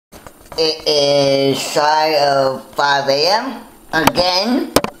It is shy of 5 a.m.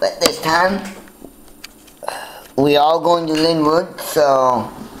 again, but this time we are going to Linwood,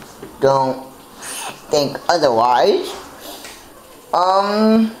 so don't think otherwise.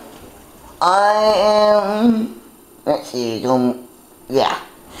 I am, let's see, yeah,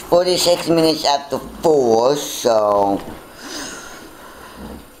 46 minutes after 4, so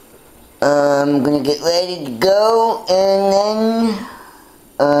I'm gonna get ready to go and then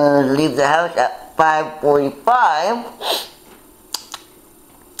leave the house at 5:45.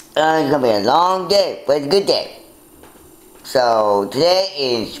 It's gonna be a long day, but it's a good day. So today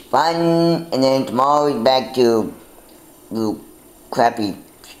is fun, and then tomorrow is back to the crappy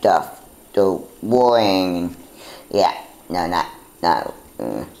stuff. So boring. Yeah, no, not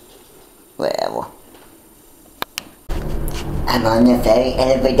whatever. I'm on the ferry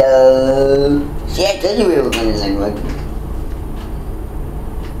elevator. See, I told you we were going to Linwood.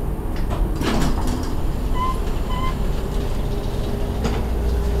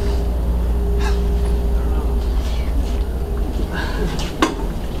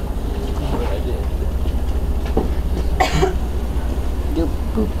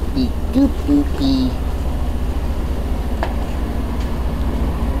 Doop-boopy.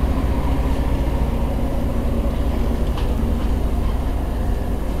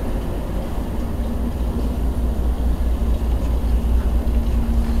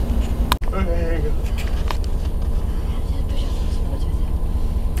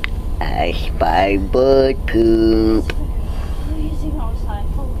 I spy bird poop.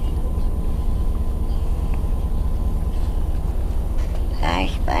 I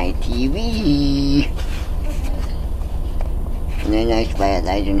spy TV. And then I spy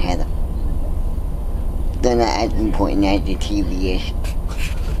Elijah and Heather. They're not as important as the TV is.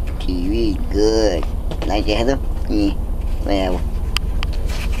 TV is good. Elijah, Heather? Yeah, whatever.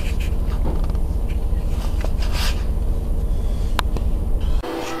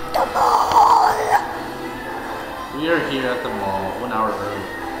 The mall! We are here at the mall 1 hour early.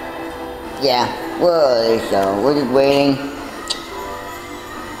 Yeah, we're early, so we're just waiting.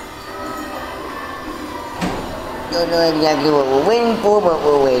 Don't know exactly what we're waiting for, but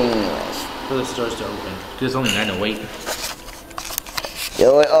we're waiting anyways. For the stores to open. Because it's only 9:08.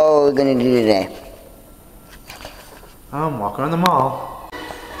 So what are we gonna do today? Walk around the mall.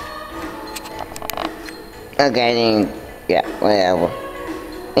 Okay, then, yeah, whatever.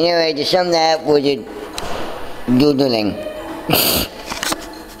 Anyway, to sum that up, we're just doodling.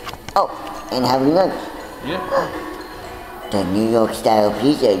 Oh, and having lunch. Yeah. The New York style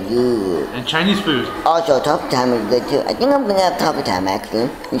pizza, good. And Chinese food. Also, taco time is good too. I think I'm gonna have taco time actually,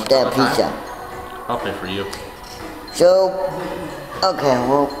 instead of pizza. I'll pay for you. So, okay,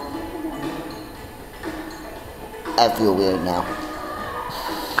 well, I feel weird now.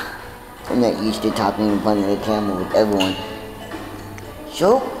 I'm not used to talking in front of the camera with everyone.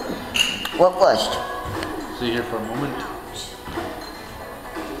 So, what first? Sit here for a moment.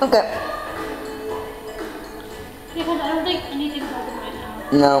 Okay. Because I don't think anything's open right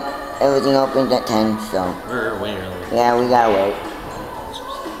now. No, everything opens at 10, so. We're way early. Yeah, we gotta wait.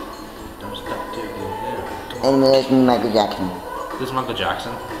 Don't stop till you're there. And we listen to Michael Jackson. This is Michael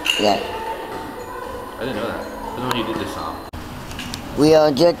Jackson? Yeah. I didn't know that. I didn't know he did this song. We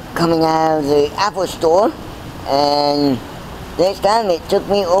are just coming out of the Apple store, and this time it took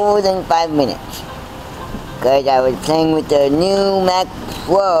me over than 5 minutes. Because I was playing with the new Mac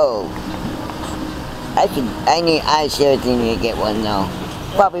Pro. I seriously need to get one though.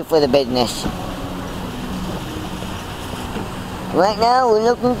 Probably for the business. Right now we're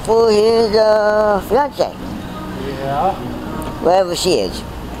looking for his fiance. Yeah? Wherever she is.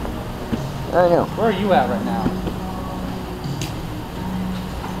 I don't know. Where are you at right now?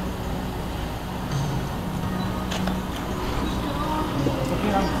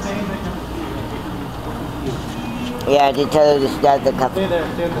 Yeah, to tell her to start the cup. Stay there,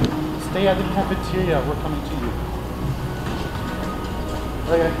 stay at the cafeteria. We're coming to you.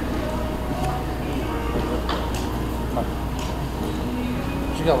 Okay.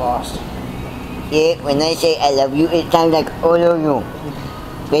 She got lost. See, when I say I love you, it sounds like all of you.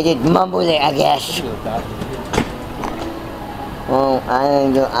 They just mumble it, I guess. Well,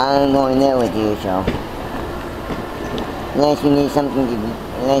 I'm going there with you, so. Unless you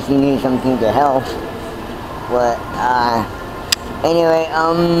need something to help. But, anyway,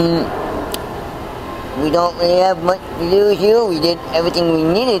 we don't really have much to do here. We did everything we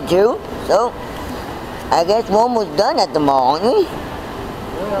needed to, so I guess we're almost done at the mall, aren't we?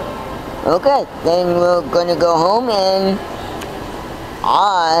 Yeah. Okay, then we're gonna go home, and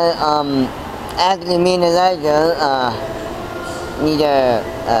actually me and Elijah, need to,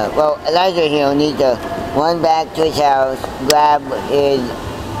 well, Elijah here needs to run back to his house, grab his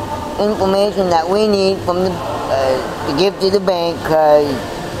information that we need from the, to give to the bank, cause,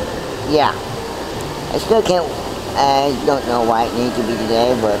 yeah. I still can't, I don't know why it needs to be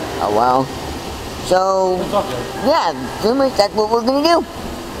today, but, oh well. So, yeah, pretty much that's what we're gonna do.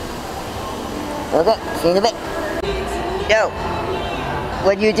 Okay, see you in a bit. So,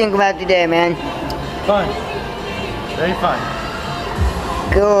 what do you think about today, man? Fun. Very fun.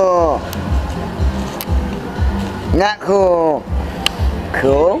 Cool. Not cool.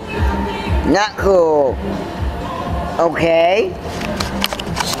 Cool. Not cool. Okay.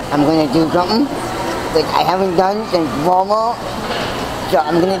 I'm gonna do something that I haven't done since Momo. So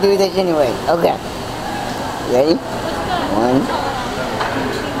I'm gonna do this anyway. Okay. Ready? 1,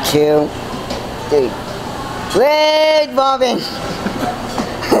 2, 3. Red bobbin!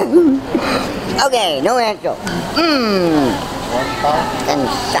 Okay, no answer. Them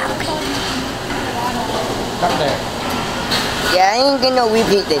sucks. Up there. Yeah, I ain't gonna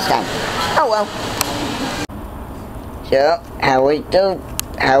repeat this time. Oh well. So, how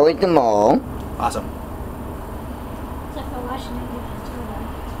was the mall? Awesome. Except for Washington,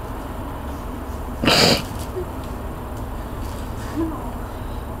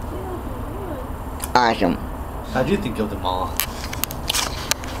 Awesome. How do you think of the mall?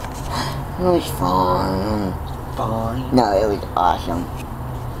 It was fun. Fine. No, it was awesome.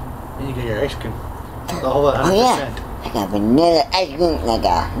 And you get your ice cream. The whole 100%. Oh yeah, I got vanilla ice cream, like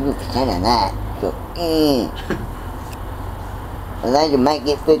 100% of that. So, Elijah might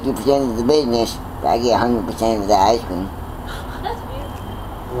get 50% of the business, but I get 100% of the ice cream. That's weird.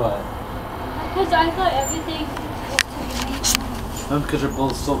 What? Because I thought everything was to be made. No, because we're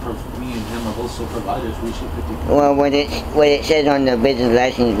both me and him are both sole providers. We should 50. Well, what it says on the business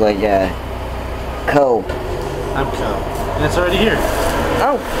license was co. I'm co. And it's already here.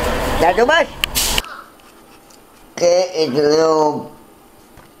 Oh, that's a bus. Okay, it's a little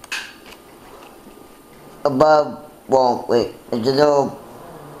above. Well, wait, it's a little.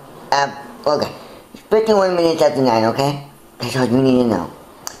 Okay, it's 51 minutes after 9. Okay, that's all you need to know.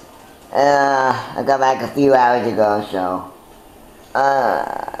 I got back a few hours ago, so.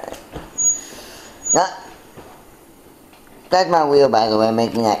 That's my wheel, by the way,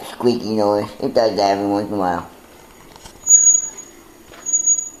 making that squeaky noise. It does that every once in a while.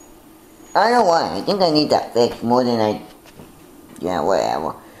 I don't know why. I think I need that fixed more than I... Yeah,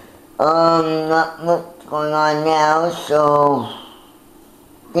 whatever. Not what's going on now, so...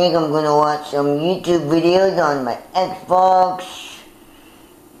 I think I'm gonna watch some YouTube videos on my Xbox.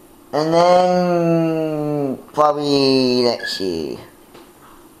 And then... Probably... Let's see...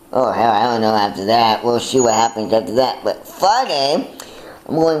 Oh hell, I don't know after that. We'll see what happens after that. But Friday,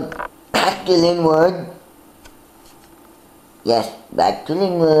 I'm going back to Linwood. Yes, back to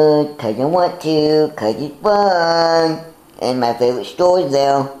Linwood, cause I want to, cause it's fun. And my favorite store is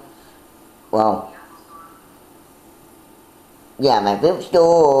there. Well, yeah, my favorite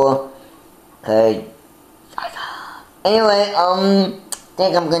store. Cause, anyway, I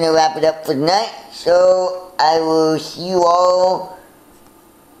think I'm gonna wrap it up for tonight. So, I will see you all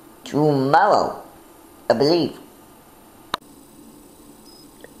tomorrow, I believe.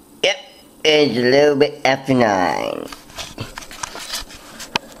 Yep, it's a little bit after 9.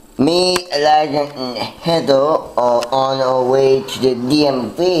 Me, Elijah, and Heather are on our way to the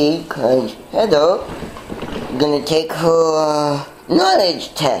DMV because Heather is gonna take her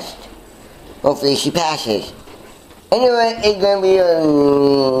knowledge test. Hopefully she passes. Anyway, it's gonna be a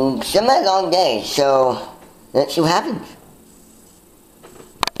semi-long day, so let's see what happens.